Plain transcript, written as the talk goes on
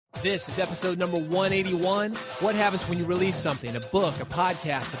This is episode number 181. What happens when you release something, a book, a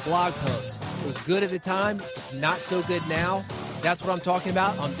podcast, a blog post? It was good at the time, it's not so good now. That's what I'm talking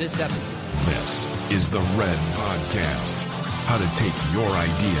about on this episode. This is the Red Podcast. How to take your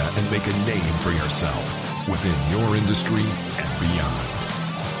idea and make a name for yourself within your industry and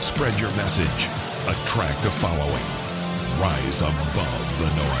beyond. Spread your message. Attract a following. Rise above the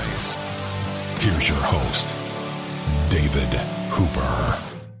noise. Here's your host, David Hooper.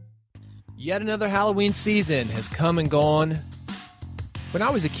 Yet another Halloween season has come and gone. When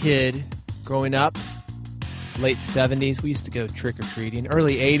I was a kid, growing up, late 70s, we used to go trick-or-treating.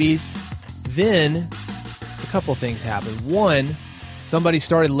 Early 80s, then a couple things happened. One, somebody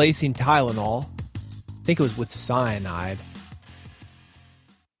started lacing Tylenol. I think it was with cyanide.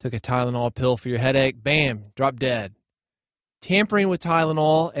 Took a Tylenol pill for your headache, bam, drop dead. Tampering with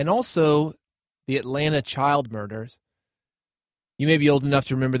Tylenol, and also the Atlanta child murders. You may be old enough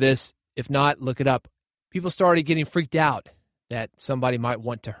to remember this. If not, look it up. People started getting freaked out that somebody might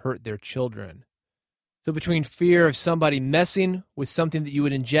want to hurt their children. So between fear of somebody messing with something that you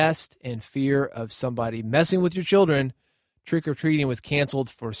would ingest and fear of somebody messing with your children, trick-or-treating was canceled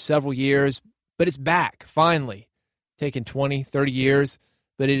for several years, but it's back, finally. Taken 20, 30 years,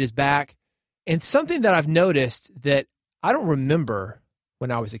 but it is back. And something that I've noticed that I don't remember when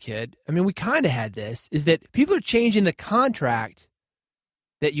I was a kid, I mean, we kind of had this, is that people are changing the contract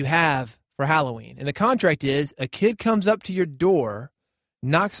that you have for Halloween. And the contract is a kid comes up to your door,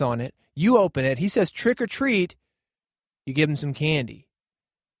 knocks on it, you open it, he says trick or treat, you give him some candy.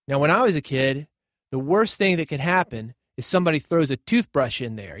 Now, when I was a kid, the worst thing that could happen is somebody throws a toothbrush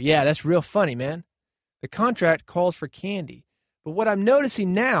in there. Yeah, that's real funny, man. The contract calls for candy. But what I'm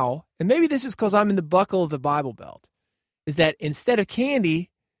noticing now, and maybe this is because I'm in the buckle of the Bible Belt, is that instead of candy,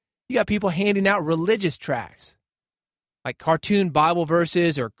 you got people handing out religious tracts. Like cartoon Bible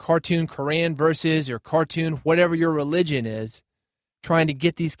verses or cartoon Quran verses or cartoon whatever your religion is, trying to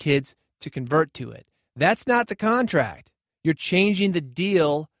get these kids to convert to it. That's not the contract. You're changing the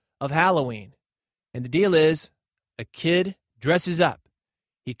deal of Halloween. And the deal is a kid dresses up.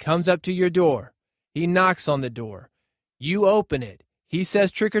 He comes up to your door. He knocks on the door. You open it. He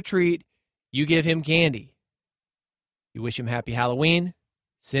says trick or treat. You give him candy. You wish him happy Halloween.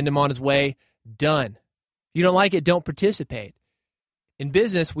 Send him on his way. Done. If you don't like it, don't participate. In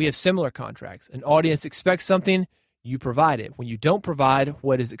business, we have similar contracts. An audience expects something, you provide it. When you don't provide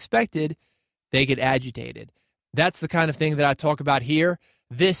what is expected, they get agitated. That's the kind of thing that I talk about here.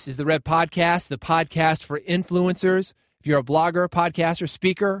 This is the Red Podcast, the podcast for influencers. If you're a blogger, podcaster,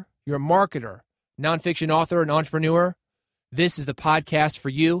 speaker, you're a marketer, nonfiction author, an entrepreneur, this is the podcast for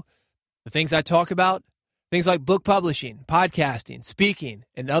you. The things I talk about, things like book publishing, podcasting, speaking,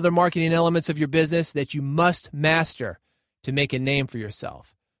 and other marketing elements of your business that you must master to make a name for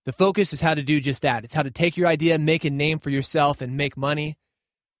yourself. The focus is how to do just that. It's how to take your idea and make a name for yourself and make money.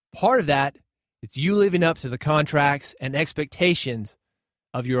 Part of that is you living up to the contracts and expectations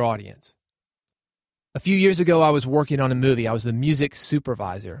of your audience. A few years ago, I was working on a movie. I was the music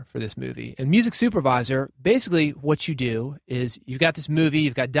supervisor for this movie. And music supervisor, basically what you do is you've got this movie,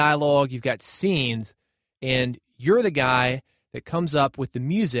 you've got dialogue, you've got scenes, and you're the guy that comes up with the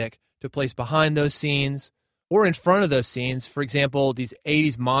music to place behind those scenes or in front of those scenes. For example, these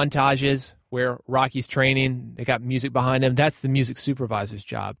 80s montages where Rocky's training, they got music behind them. That's the music supervisor's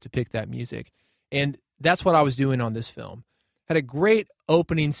job, to pick that music. And that's what I was doing on this film. Had a great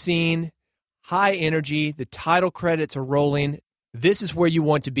opening scene, high energy, the title credits are rolling. This is where you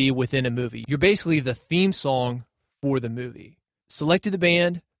want to be within a movie. You're basically the theme song for the movie. Selected the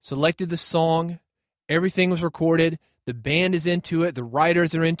band, selected the song, everything was recorded. The band is into it. The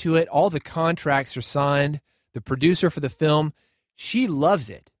writers are into it. All the contracts are signed. The producer for the film, she loves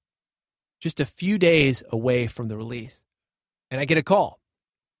it. Just a few days away from the release. And I get a call.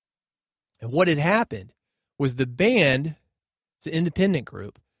 And what had happened was the band, it's an independent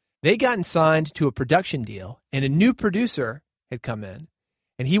group, they gotten signed to a production deal, and a new producer had come in.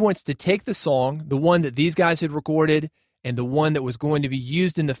 And he wants to take the song, the one that these guys had recorded, and the one that was going to be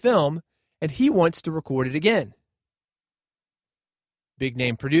used in the film, and he wants to record it again. Big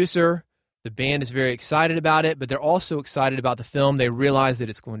name producer. The band is very excited about it, but they're also excited about the film. They realize that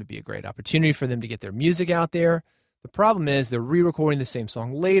it's going to be a great opportunity for them to get their music out there. The problem is they're re-recording the same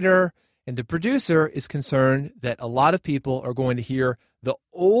song later, and the producer is concerned that a lot of people are going to hear the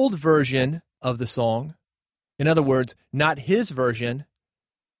old version of the song. In other words, not his version.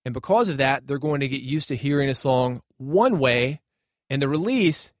 And because of that, they're going to get used to hearing a song one way, and the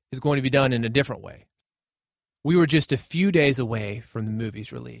release is going to be done in a different way. We were just a few days away from the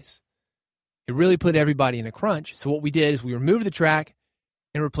movie's release. It really put everybody in a crunch. So what we did is we removed the track,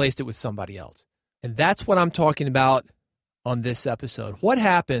 and replaced it with somebody else. And that's what I'm talking about on this episode. What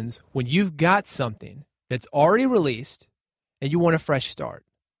happens when you've got something that's already released and you want a fresh start?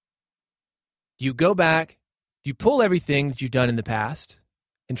 Do you go back? Do you pull everything that you've done in the past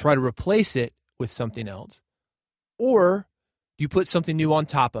and try to replace it with something else? Or do you put something new on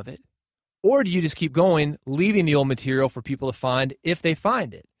top of it? Or do you just keep going, leaving the old material for people to find if they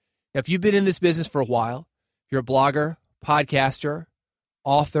find it? Now, if you've been in this business for a while, you're a blogger, podcaster,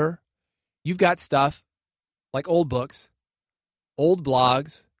 author, you've got stuff like old books, old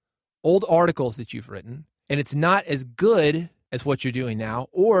blogs, old articles that you've written, and it's not as good as what you're doing now,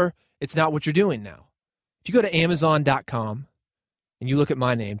 or it's not what you're doing now. If you go to Amazon.com and you look at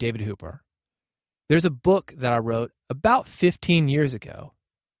my name, David Hooper, there's a book that I wrote about 15 years ago,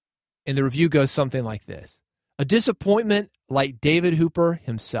 and the review goes something like this: a disappointment like David Hooper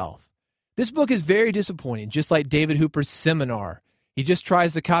himself. This book is very disappointing, just like David Hooper's seminar. He just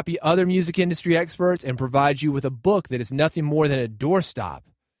tries to copy other music industry experts and provides you with a book that is nothing more than a doorstop.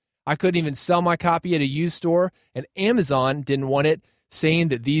 I couldn't even sell my copy at a used store, and Amazon didn't want it, saying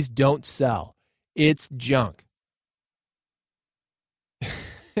that these don't sell. It's junk.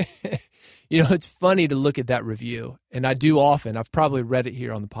 It's funny to look at that review, and I do often. I've probably read it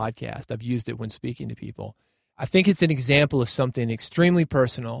here on the podcast. I've used it when speaking to people. I think it's an example of something extremely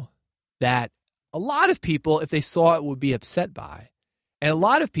personal that a lot of people, if they saw it, would be upset by. And a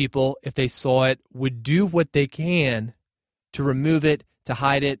lot of people, if they saw it, would do what they can to remove it, to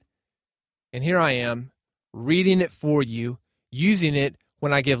hide it. And here I am, reading it for you, using it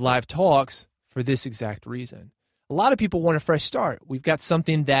when I give live talks for this exact reason. A lot of people want a fresh start. We've got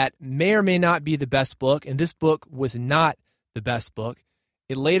something that may or may not be the best book, and this book was not the best book.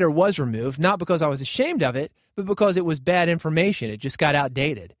 It later was removed, not because I was ashamed of it, but because it was bad information. It just got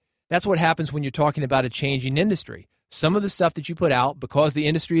outdated. That's what happens when you're talking about a changing industry. Some of the stuff that you put out, because the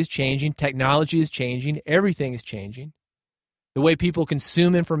industry is changing, technology is changing, everything is changing. The way people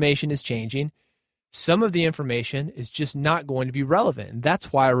consume information is changing. Some of the information is just not going to be relevant, and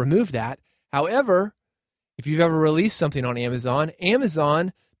that's why I removed that. However, if you've ever released something on Amazon,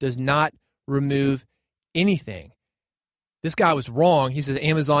 Amazon does not remove anything. This guy was wrong. He said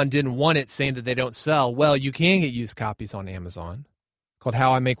Amazon didn't want it, saying that they don't sell. Well, you can get used copies on Amazon. It's called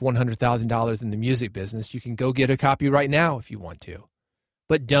How I Make $100,000 in the Music Business. You can go get a copy right now if you want to.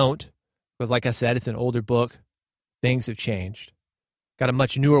 But don't, because like I said, it's an older book. Things have changed. Got a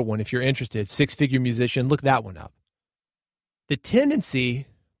much newer one if you're interested. Six Figure Musician. Look that one up. The tendency,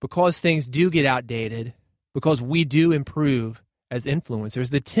 because things do get outdated, because we do improve as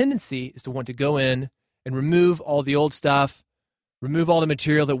influencers, the tendency is to want to go in and remove all the old stuff, remove all the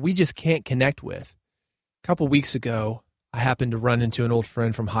material that we just can't connect with. A couple weeks ago, I happened to run into an old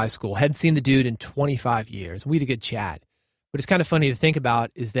friend from high school. Hadn't seen the dude in 25 years. We had a good chat. But it's kind of funny to think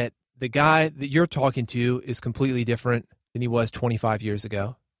about is that the guy that you're talking to is completely different than he was 25 years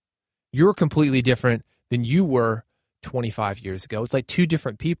ago. You're completely different than you were 25 years ago. It's like two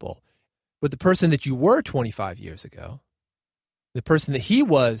different people. But the person that you were 25 years ago, the person that he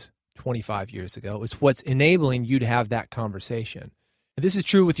was 25 years ago, is what's enabling you to have that conversation. And this is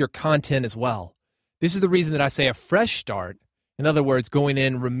true with your content as well. This is the reason that I say a fresh start. In other words, going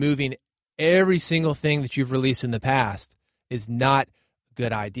in, removing every single thing that you've released in the past is not a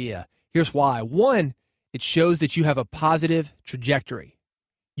good idea. Here's why. One, it shows that you have a positive trajectory.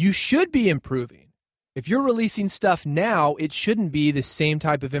 You should be improving. If you're releasing stuff now, it shouldn't be the same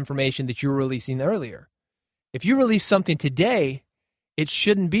type of information that you were releasing earlier. If you release something today, it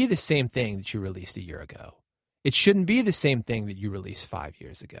shouldn't be the same thing that you released a year ago. It shouldn't be the same thing that you released 5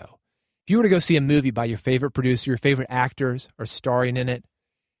 years ago. If you were to go see a movie by your favorite producer, your favorite actors are starring in it,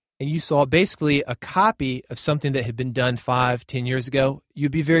 and you saw basically a copy of something that had been done 5, 10 years ago,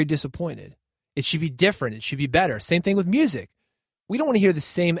 you'd be very disappointed. It should be different. It should be better. Same thing with music. We don't want to hear the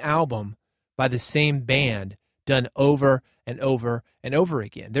same album by the same band done over and over and over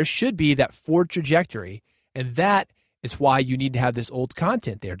again. There should be that forward trajectory, and that is why you need to have this old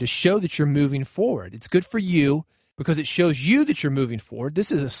content there to show that you're moving forward. It's good for you because it shows you that you're moving forward.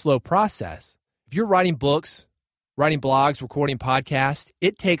 This is a slow process. If you're writing books, writing blogs, recording podcasts,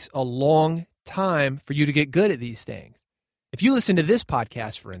 it takes a long time for you to get good at these things. If you listen to this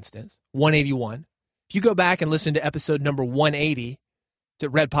podcast, for instance, 181, if you go back and listen to episode number 180, it's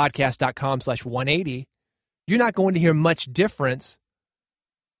at redpodcast.com/180, you're not going to hear much difference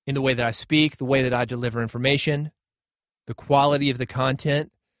in the way that I speak, the way that I deliver information, the quality of the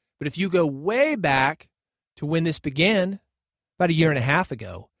content. But if you go way back to when this began, about a year and a half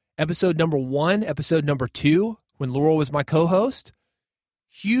ago, episode number 1, episode number 2, when Laurel was my co-host,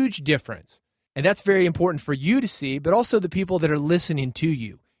 huge difference. And that's very important for you to see, but also the people that are listening to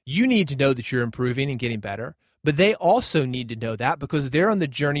you. You need to know that you're improving and getting better, but they also need to know that because they're on the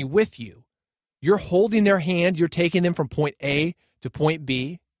journey with you. You're holding their hand. You're taking them from point A to point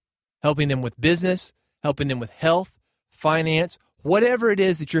B, helping them with business, helping them with health, finance, whatever it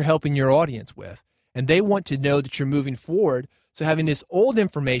is that you're helping your audience with. And they want to know that you're moving forward. So having this old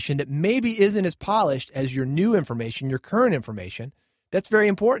information that maybe isn't as polished as your new information, your current information, that's very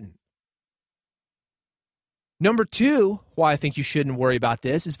important. Number two, why I think you shouldn't worry about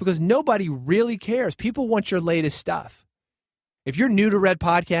this is because nobody really cares. People want your latest stuff. If you're new to Red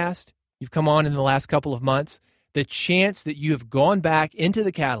Podcast, you've come on in the last couple of months, the chance that you have gone back into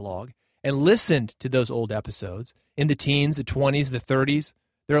the catalog and listened to those old episodes in the teens, the 20s, the 30s,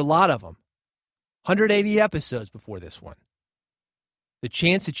 there are a lot of them. 180 episodes before this one. The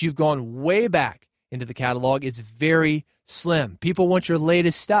chance that you've gone way back into the catalog is very slim. People want your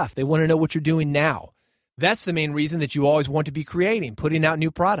latest stuff. They want to know what you're doing now. That's the main reason that you always want to be creating, putting out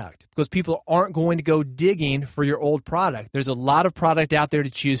new product, because people aren't going to go digging for your old product. There's a lot of product out there to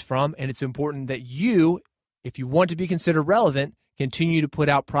choose from, and it's important that you, if you want to be considered relevant, continue to put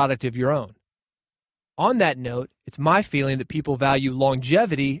out product of your own. On that note, it's my feeling that people value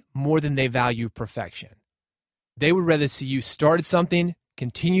longevity more than they value perfection. They would rather see you started something,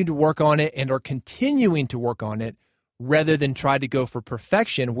 continue to work on it, and are continuing to work on it, rather than try to go for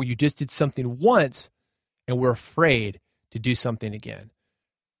perfection where you just did something once and we're afraid to do something again.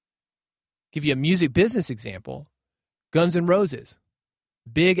 Give you a music business example. Guns N' Roses.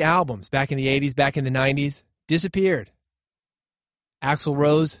 Big albums back in the 80s, back in the 90s, disappeared. Axl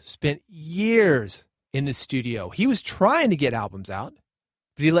Rose spent years in the studio. He was trying to get albums out,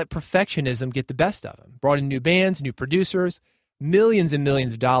 but he let perfectionism get the best of him. Brought in new bands, new producers, millions and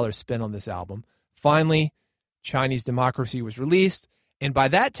millions of dollars spent on this album. Finally, Chinese Democracy was released, and by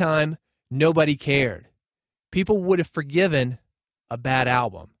that time, nobody cared. People would have forgiven a bad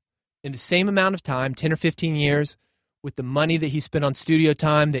album. In the same amount of time, 10 or 15 years, with the money that he spent on studio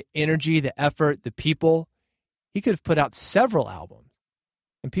time, the energy, the effort, the people, he could have put out several albums.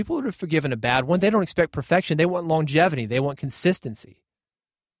 And people would have forgiven a bad one. They don't expect perfection. They want longevity. They want consistency.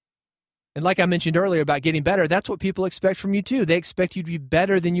 And like I mentioned earlier about getting better, that's what people expect from you too. They expect you to be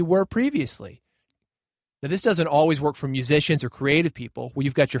better than you were previously. Now, this doesn't always work for musicians or creative people where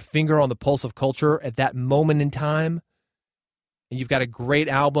you've got your finger on the pulse of culture at that moment in time, and you've got a great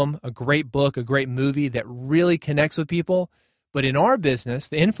album, a great book, a great movie that really connects with people. But in our business,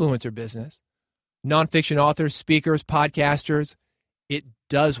 the influencer business, nonfiction authors, speakers, podcasters, it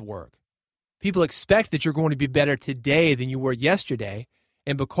does work. People expect that you're going to be better today than you were yesterday,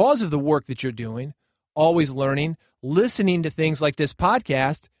 and because of the work that you're doing, always learning, listening to things like this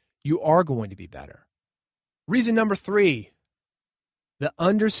podcast, you are going to be better. Reason number 3, the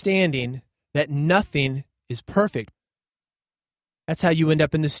understanding that nothing is perfect. That's how you end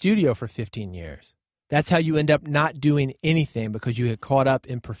up in the studio for 15 years. That's how you end up not doing anything because you get caught up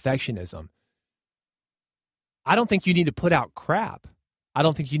in perfectionism. I don't think you need to put out crap. I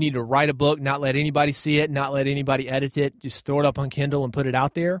don't think you need to write a book, not let anybody see it, not let anybody edit it, just throw it up on Kindle and put it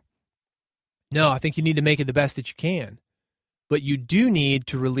out there. No, I think you need to make it the best that you can. But you do need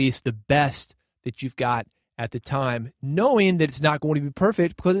to release the best that you've got at the time, knowing that it's not going to be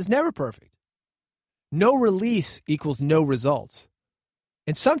perfect because it's never perfect. No release equals no results.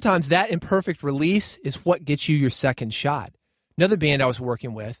 And sometimes that imperfect release is what gets you your second shot. Another band I was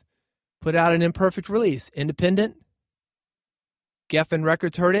working with put out an imperfect release, independent. Geffen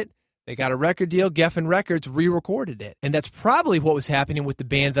Records heard it. They got a record deal. Geffen Records re-recorded it. And that's probably what was happening with the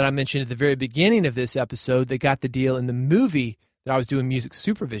band that I mentioned at the very beginning of this episode that got the deal in the movie that I was doing music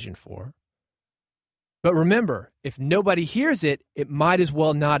supervision for. But remember, if nobody hears it, it might as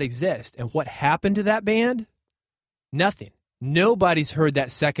well not exist. And what happened to that band? Nothing. Nobody's heard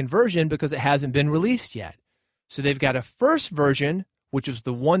that second version because it hasn't been released yet. So they've got a first version, which was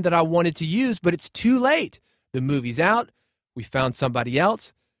the one that I wanted to use, but it's too late. The movie's out. We found somebody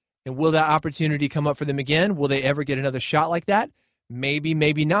else. And will that opportunity come up for them again? Will they ever get another shot like that? Maybe,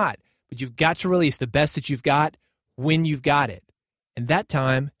 maybe not. But you've got to release the best that you've got when you've got it. And that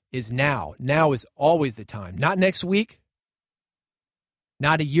time is now. Now is always the time. Not next week.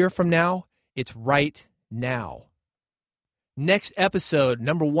 Not a year from now. It's right now. Next episode,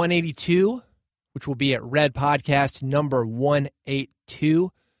 number 182, which will be at Red Podcast number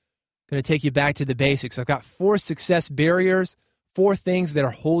 182. Going to take you back to the basics. I've got 4 success barriers, 4 things that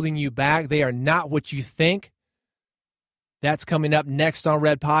are holding you back. They are not what you think. That's coming up next on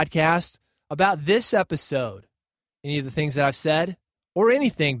Red Podcast. About this episode, any of the things that I've said, or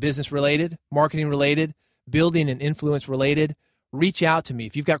anything business related, marketing related, building and influence related, reach out to me.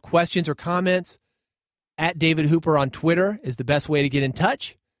 If you've got questions or comments, at David Hooper on Twitter is the best way to get in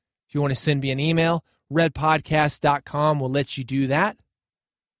touch. If you want to send me an email, redpodcast.com will let you do that.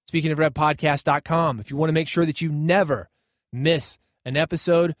 Speaking of redpodcast.com, if you want to make sure that you never miss an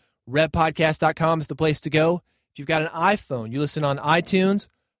episode, redpodcast.com is the place to go. If you've got an iPhone, you listen on iTunes,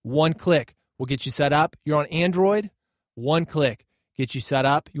 one click will get you set up. You're on Android, one click gets you set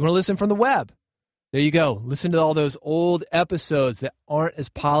up. You want to listen from the web? There you go. Listen to all those old episodes that aren't as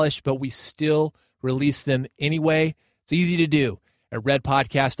polished, but we still release them anyway. It's easy to do at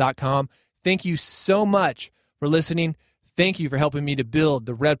redpodcast.com. Thank you so much for listening. Thank you for helping me to build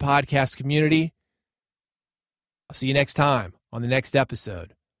the Red Podcast community. I'll see you next time on the next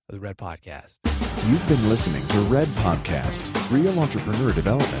episode of the Red Podcast. You've been listening to Red Podcast, Real Entrepreneur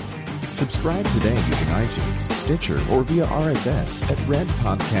Development. Subscribe today using iTunes, Stitcher, or via RSS at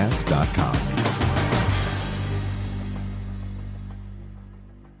redpodcast.com.